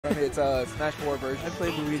from its Smash 4 version. I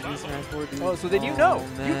played Luigi in Smash 4, dude. Oh, so then you know.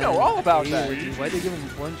 Man. You know all about that. Why'd they give him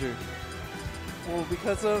a plunger? Well,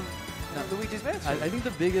 because of Luigi's Mansion. I think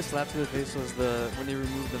the biggest slap to the face was when they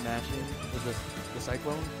removed the mashing, was the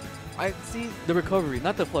Cyclone. I see. The recovery,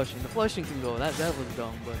 not the flushing. The flushing can go. That was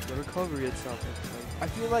dumb, but the recovery itself was like, I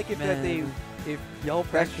feel like if y'all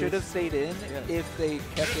that should have stayed in, yeah. if they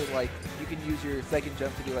kept it like you can use your second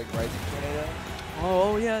jump to do like Rising Tornado.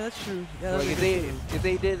 Oh yeah, that's true. Yeah, like if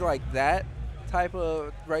they did like that type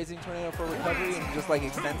of Rising Tornado for recovery and just like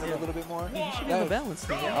extend it a little bit more. Yeah, you should have a balance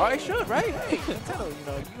thing. Yeah. Oh, I should, right? Hey,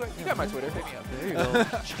 Nintendo, you got my Twitter. Hit me up. There you go.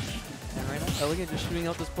 And right now, Elegant just shooting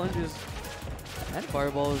out those plunges and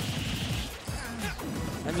fireballs.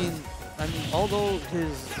 I mean, although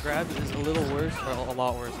his grab is a little worse, or a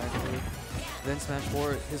lot worse actually, than Smash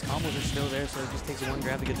 4, his combos are still there, so it just takes one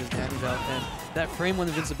grab to get his damage out. And that frame one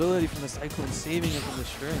invincibility from the Cyclone saving him from the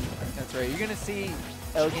string. That's right. You're gonna see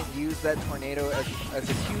Elegant use that tornado as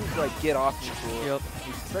a huge like get off tool. Yep.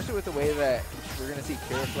 Especially with the way that we're gonna see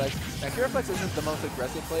KiraFlax. Now KiraFlax isn't the most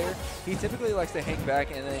aggressive player. He typically likes to hang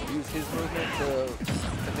back and then use his movement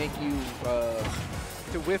to make you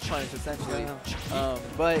to whiff punish essentially. Yeah.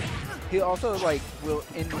 But he also like will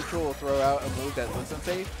in neutral throw out a move that looks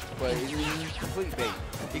unsafe, but it's complete bait.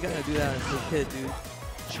 You gotta do that as a kid, dude.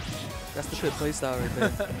 That's the pit playstyle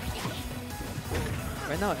right there.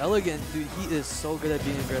 Right now, Elegant, dude, he is so good at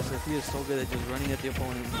being aggressive. He is so good at just running at the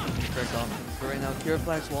opponent and the correct options. But right now,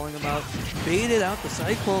 KiraFlax walling him out, baited out the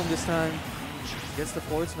Cyclone this time. Gets the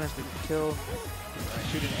forward smash to kill.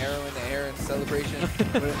 Shoot an arrow in the air in celebration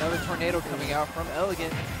with another tornado coming out from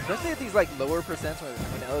Elegant. Especially at these like lower percents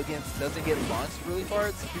when Elegant doesn't get launched really far,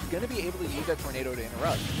 he's going to be able to use that tornado to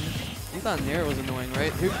interrupt. You thought Nair was annoying,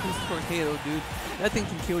 right? Here comes the tornado, dude. That thing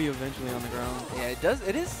can kill you eventually on the ground. Yeah, it does.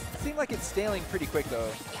 It is seem like it's scaling pretty quick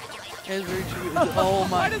though. It's very true. Oh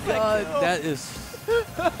my god, that is.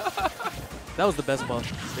 That was the best buff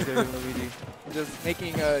they could have given Luigi. Just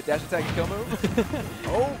making a dash attack and kill move.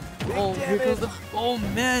 Oh, big here damage. goes oh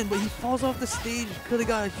man, but he falls off the stage. Could have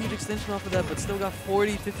got a huge extension off of that, but still got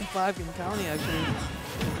 40, 55 in counting actually.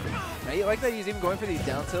 I like that he's even going for these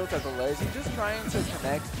down tilts at the ledge. He's just trying to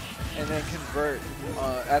connect and then convert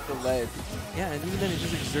at the ledge. Yeah, and even then it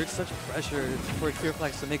just exerts such pressure for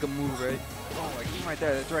KiraFlax to make a move, right? Oh, like right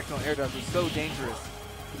there, that directional air dodge was so dangerous.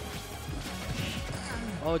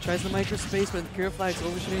 Oh, tries the micro space, but KiraFlax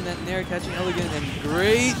overshooting that Nair, catching Elegant, and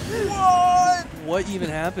great. What? What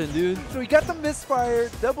even happened, dude? So he got the misfire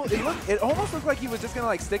double. It almost looked like he was just gonna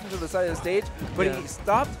like stick him to the side of the stage, but he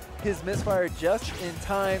stopped his misfire just in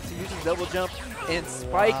time to use his double jump and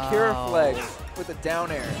spike KiraFlax with a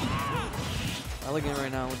down air. Elegant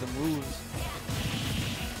right now with the moves.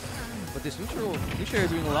 But this neutral air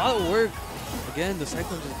doing a lot of work. Again, the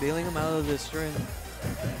Cyclone just bailing him out of this string.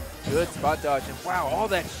 Good spot dodge, and wow, all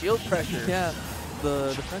that shield pressure. Yeah,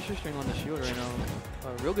 the pressure string on the shield right now,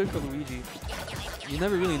 real good for Luigi. You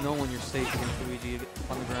never really know when you're safe against Luigi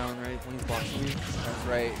on the ground, right? When he's boxing you. That's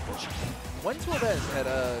right. One tool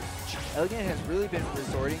that Elegant has really been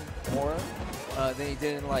resorting more than he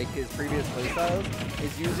did in like his previous playstyles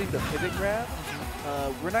is using the pivot grab.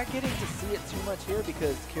 We're not getting to see it too much here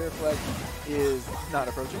because KiraFlax is not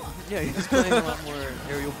approaching. Yeah, he's playing a lot more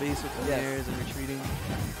aerial base with the airs and retreating.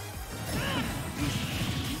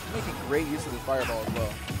 He's making great use of his fireball as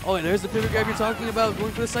well. Oh, and there's the pivot grab you're talking about,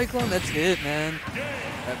 going for the Cyclone. That's it, man.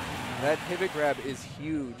 That pivot grab is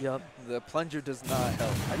huge. Yep. The plunger does not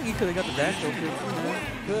help. I think he could have got the dash over here.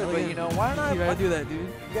 Good, but you know, why not? You gotta do that, dude.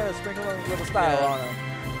 You gotta sprinkle a little style on him.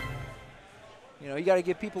 You know, you gotta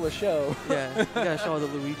give people a show. Yeah, you gotta show all the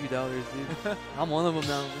Luigi doubters, dude. I'm one of them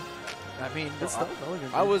now. I mean,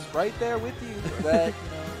 Elegant, I was right there with you that,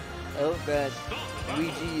 you know, that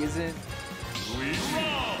Luigi isn't.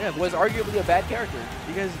 Yeah, was arguably a bad character.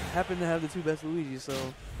 You guys happen to have the two best Luigis, so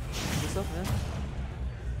what's up, man?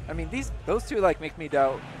 I mean, those two like make me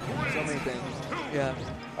doubt so many things. Yeah.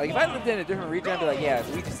 Like if I lived in a different region, I'd be like, yeah,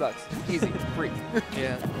 Luigi sucks. Easy, free.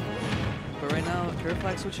 Yeah. But right now,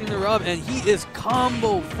 KiraFlax switching the rub, and he is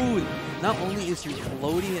combo food. Not only is he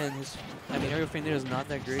floaty and his, aerial feint there is not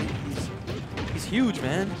that great. He's huge,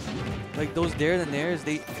 man. Like those dare and nairs,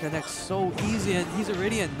 they connect so easy, and he's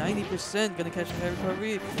already at 90% gonna catch a high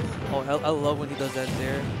recovery. Oh, hell, I love when he does that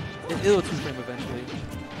dare. It'll two-frame eventually.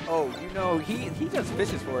 Oh, you know, he just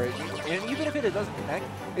fishes for it. And even if it doesn't connect,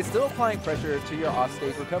 it's still applying pressure to your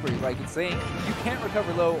off-stage recovery. Like it's saying, you can't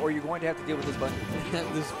recover low or you're going to have to deal with this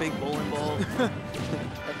bungee. This fake bowling ball.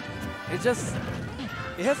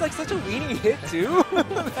 It has like such a weenie hit too.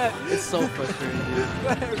 It's so frustrating, dude.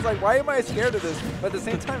 It's like, why am I scared of this? But at the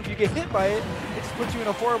same time, if you get hit by it, it just puts you in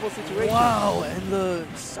a horrible situation. Wow, and the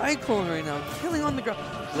Cyclone right now, killing on the ground.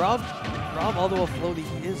 Rob, although a floaty,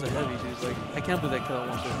 he is a heavy dude. Like, I can't believe that kill at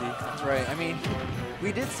 150. That's right. I mean,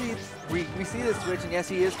 we did see, we see this switch, and yes,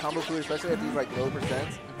 he is combo food, especially at these like low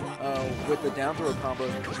percents with the down throw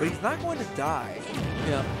combos, but he's not going to die.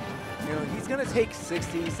 Yeah. You know, he's going to take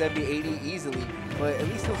 60, 70, 80 easily, but at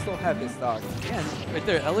least he'll still have his stock. Yeah, right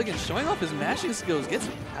there, Elegant showing off his mashing skills, gets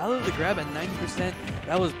out of the grab at 90%.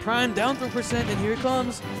 That was prime down throw percent, and here it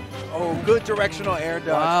comes. Oh, good directional air dodge.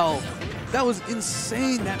 Wow, that was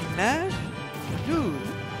insane, that mash? Dude.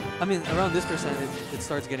 I mean, around this percent, it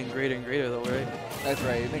starts getting greater and greater though, right? That's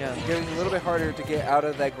right. It makes it getting a little bit harder to get out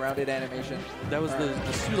of that grounded animation. That was the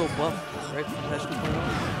pseudo buff, right? From Patch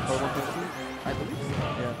 2.0 or 1.2? I believe so.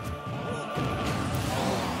 Yeah.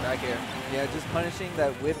 Back air. Yeah, just punishing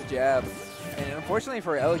that whip jab. And unfortunately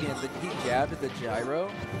for Elegant, he jabbed the gyro,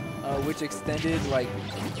 which extended like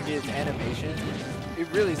his animation. It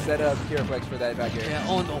really set up KiraFlax for that back air. Yeah,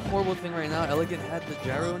 oh, and the horrible thing right now, Elegant had the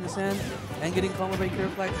gyro in his hand and getting comboed by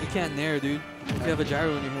KiraFlax. You can't nair, dude. If you have a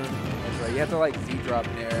gyro in your hand. That's right. You have to like Z-drop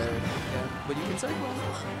nair. Yeah, but you can cyclone.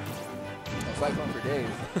 I'll cyclone for days.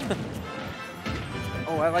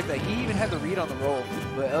 Oh, I like that. He even had the read on the roll,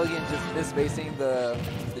 but Elegant just misspacing the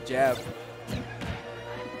jab.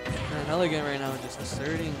 And Elegant right now just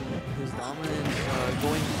asserting his dominance,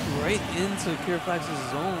 going right into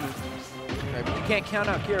KiraFlax's zone. Right, but you can't count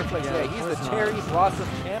out KiraFlax Yeah, today. He's the Cherry Blossom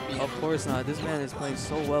champion. Of course not. This man is playing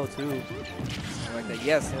so well too. I like that.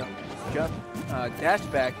 Yes, jump, dash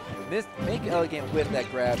back, make Elegant with that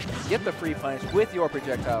grab, get the free punish with your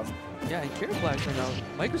projectiles. Yeah, and KiraFlax right now,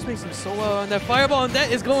 microspacing so well on that fireball, and that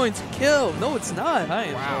is going to kill. No, it's not. I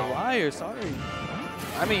am a liar. Sorry.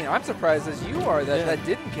 I mean, I'm surprised as you are that that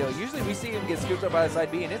didn't kill. Usually we see him get scooped up by the side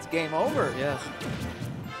B, and it's game over. Yeah.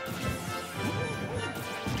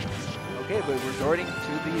 Okay, but resorting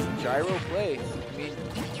to these gyro play. I mean,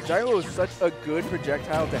 gyro is such a good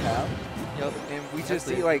projectile to have. Yep. And we just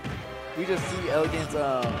see Elegant's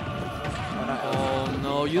oh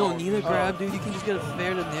no, you don't need a grab, dude. You can just get a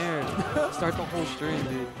fair to nair. Start the whole string,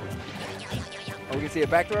 dude. Oh, we can see a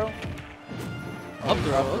back throw? Up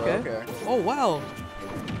throw, okay. Okay. Oh, wow.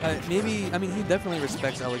 Maybe, I mean, he definitely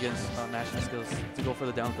respects Elegant's mashing skills to go for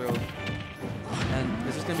the down throw. And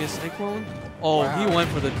is this going to be a cyclone? Oh, wow. He went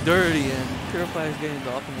for the dirty, and KiraFlax getting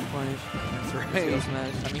the optimal punish. That's right.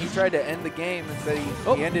 Smash. I mean, he tried to end the game instead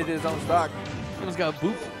he ended his own stock. Almost got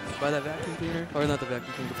booped by that vacuum cleaner. Or not the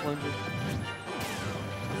vacuum cleaner, the plunger.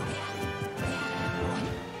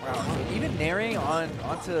 Wow. So even nairing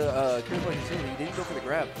onto KiraFlax too, he didn't go for the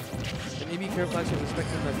grab. And maybe KiraFlax was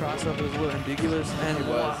expecting the cross-up. It was a little ambiguous. And it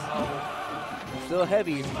was. Still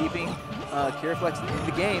heavy. He's keeping KiraFlax in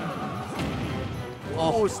the game.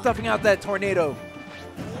 Oh, stuffing out that tornado.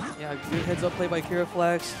 Yeah, good heads-up play by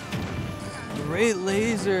KiraFlax. Great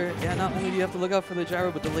laser. Yeah, not only do you have to look out for the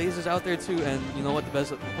gyro, but the laser's out there too. And you know what? The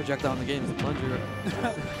best projectile in the game is the plunger.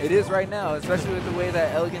 It is right now, especially with the way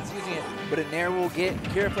that Elegant's using it. But a nair will get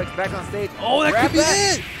KiraFlax back on stage. Oh, that could be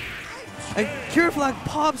it! And KiraFlax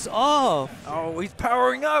pops off. Oh, he's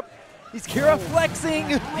powering up. He's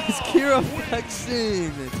KiraFlexing. He's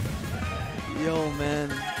KiraFlexing. Yo, man.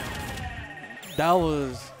 That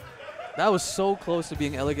was so close to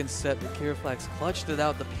being Elegant set, but KiraFlax clutched it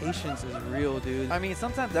out. The patience is real, dude. I mean,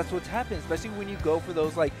 sometimes that's what's happened, especially when you go for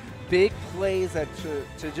those like big plays that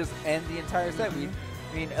to just end the entire set. I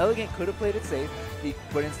mean, Elegant could have played it safe,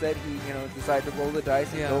 but instead he decided to roll the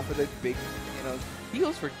dice and go for the big, He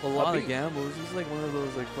goes for a lot of gambles. He's like one of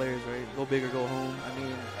those like players, right? Go big or go home. I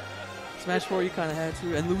mean, Smash 4 you kind of had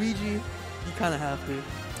to, and Luigi you kind of have to.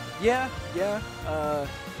 Yeah.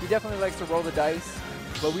 He definitely likes to roll the dice.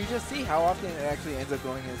 But we just see how often it actually ends up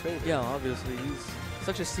going in his favor. Yeah, obviously. He's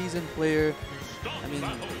such a seasoned player. I mean,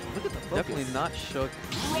 look at the focus. Definitely not shook.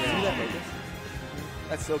 Yeah. See that focus?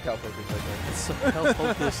 That's SoCal focus right there. That's SoCal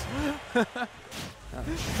focus.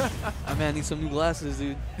 My man needs some new glasses,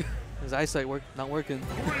 dude. His eyesight not working.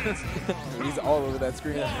 He's all over that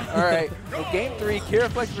screen. Yeah. All right, well, game 3,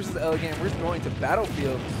 KiraFlax versus Elegant. We're going to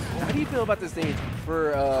Battlefield. How do you feel about this stage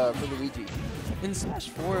for Luigi? In Smash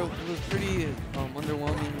 4, it was pretty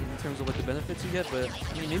underwhelming in terms of what the benefits you get, but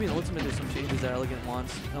I mean, maybe in Ultimate there's some changes that Elegant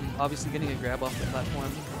wants. Obviously, getting a grab off the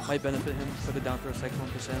platform might benefit him for the down throw cyclone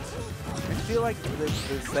percent. I feel like the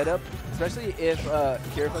setup, especially if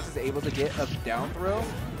KiraFlax is able to get a down throw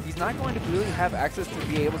he's not going to really have access to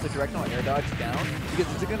be able to direct on air dodge down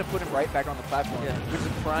because it's going to put him right back on the platform, which is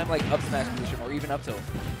prime like up smash position or even up tilt.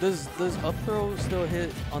 Does up throw still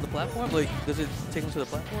hit on the platform? Like, does it take him to the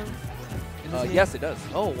platform? Yes, it does.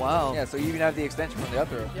 Oh, wow. Yeah, so you even have the extension from the up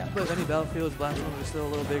throw. Yeah, but any battlefields, platforms are still a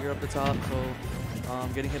little bigger up the top, so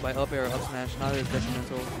getting hit by up air or up smash, not as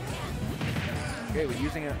detrimental. Okay, we're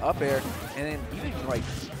using an up air, and then even like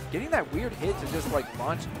getting that weird hit to just like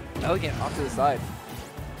launch Elegant off to the side.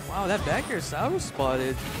 Wow, that back air Sour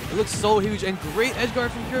spotted. It looks so huge, and great edge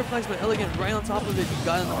guard from KiraFlax, but Elegant right on top of it. You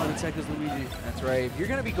gotta know how to tech this Luigi. That's right. If you're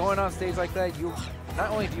gonna be going on stage like that, you not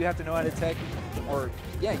only do you have to know how to tech, or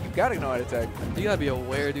yeah, you gotta know how to tech. You gotta be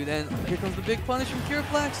aware, dude. And here comes the big punish from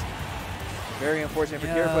KiraFlax. Very unfortunate for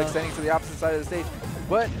KiraFlax sending to the opposite side of the stage.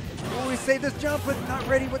 But we save this jump, but not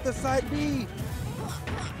ready with the side B.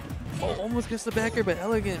 Oh, almost gets the back air, but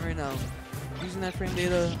Elegant right now. Using that frame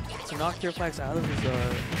data to knock KiraFlax out of his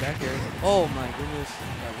back air. Oh my goodness.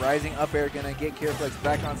 Rising up air gonna get KiraFlax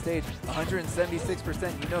back on stage.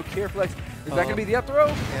 176%. You know KiraFlax is that gonna be the up throw?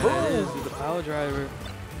 Yeah, boom! It is with the power driver.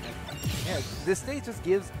 Yeah, this stage just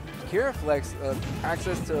gives KiraFlax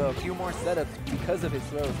access to a few more setups because of his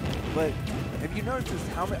throws. But have you noticed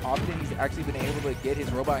how often he's actually been able to get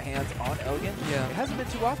his robot hands on Elegant? Yeah. It hasn't been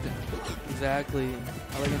too often. Exactly.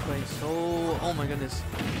 Elegant playing so, oh my goodness.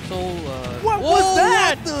 So, what was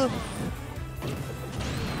that?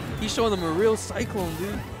 He's showing them a real cyclone,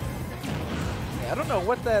 dude. Yeah, I don't know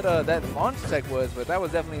what that that launch tech was, but that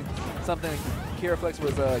was definitely something KiraFlax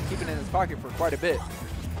was keeping in his pocket for quite a bit.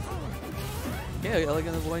 Yeah,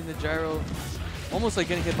 Elegant avoiding the gyro. Almost like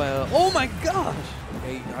getting hit by a, oh my gosh!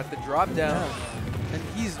 He got the drop down. Yeah. And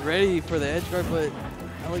he's ready for the edge guard, but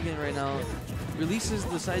Elegant right now releases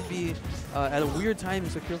the side B at a weird time,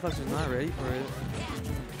 so KiraFlax is not ready for it.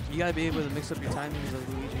 You gotta be able to mix up your timings like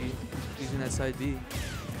Luigi using that side B.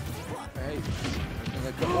 Right.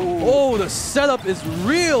 Oh, the setup is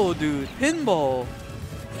real, dude. Pinball.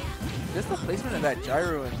 Just the placement of that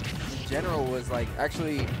gyro in general was like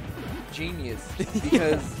actually genius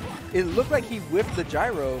because it looked like he whiffed the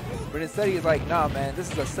gyro, but instead he's like, nah, man,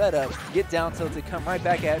 this is a setup. Get down tilted, come right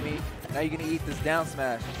back at me. Now you're gonna eat this down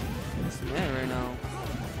smash. This man right now.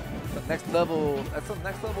 That's next level. That's some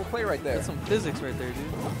next level play right there. That's some physics right there,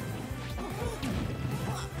 dude.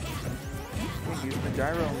 Using the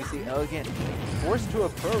gyro, and we see Elegant forced to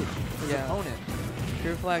approach his opponent.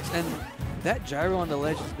 KiraFlax, and that gyro on the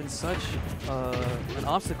ledge has been such an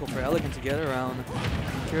obstacle for Elegant to get around.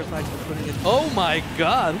 KiraFlax been putting it. Oh my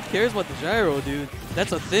God! Who cares about the gyro, dude?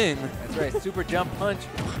 That's a thing. That's right. Super jump punch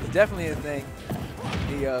is definitely a thing.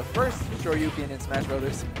 The first Shoryuken in Smash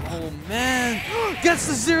Brothers. Oh man! Gets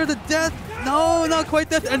the 0 to death. No, not quite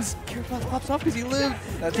death. And KiraFlax pops off because he lived.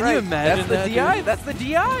 That's Can right. you imagine That's the that? DI. That's the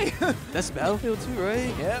DI. That's Battlefield 2,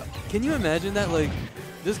 right? Yeah. Can you imagine that? Like,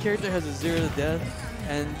 this character has a 0 to death,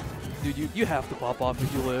 and dude, you have to pop off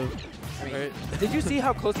if you live. I mean, right? Did you see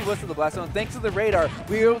how close he was to the blast zone? Thanks to the radar,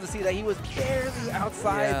 we were able to see that he was barely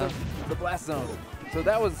outside the blast zone. So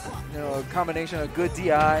that was, you know, a combination of good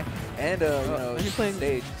DI and and you're playing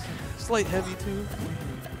stage. Slight heavy too.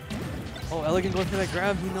 Oh, Elegant going for that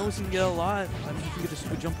grab. He knows he can get a lot. I mean, he can get the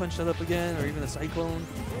super jump punch set up again, or even a cyclone.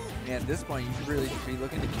 Yeah, at this point, you should really be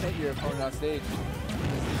looking to get your opponent on stage.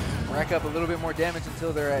 Rack up a little bit more damage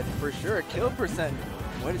until they're at, for sure, a kill percent.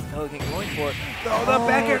 What is Elegant going for? Oh, the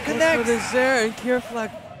back air connects! This there, and KiraFlax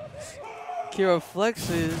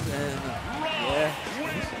flexes, and yeah.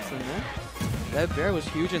 That bear was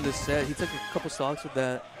huge in this set. He took a couple stocks with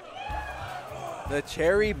that. The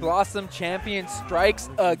Cherry Blossom champion strikes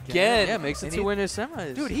again. Yeah, makes it to winner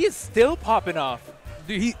semis. Dude, he is still popping off.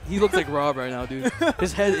 Dude, he looks like Rob right now, dude.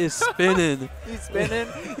 His head is spinning. He's spinning.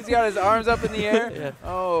 He's got his arms up in the air. Yeah.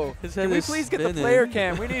 Oh, his head can we is please spinning. get the player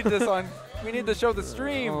cam? We need this on. We need to show the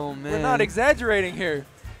stream. Oh man, we're not exaggerating here.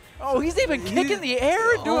 Oh, he's even kicking the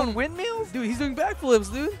air, doing windmills. Dude, he's doing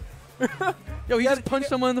backflips, dude. Yo, he just punched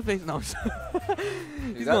someone in the face. No,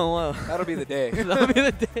 he's going wild. That'll be the day. That'll be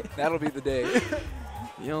the day. That'll be the day.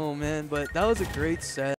 Yo, man, but that was a great set.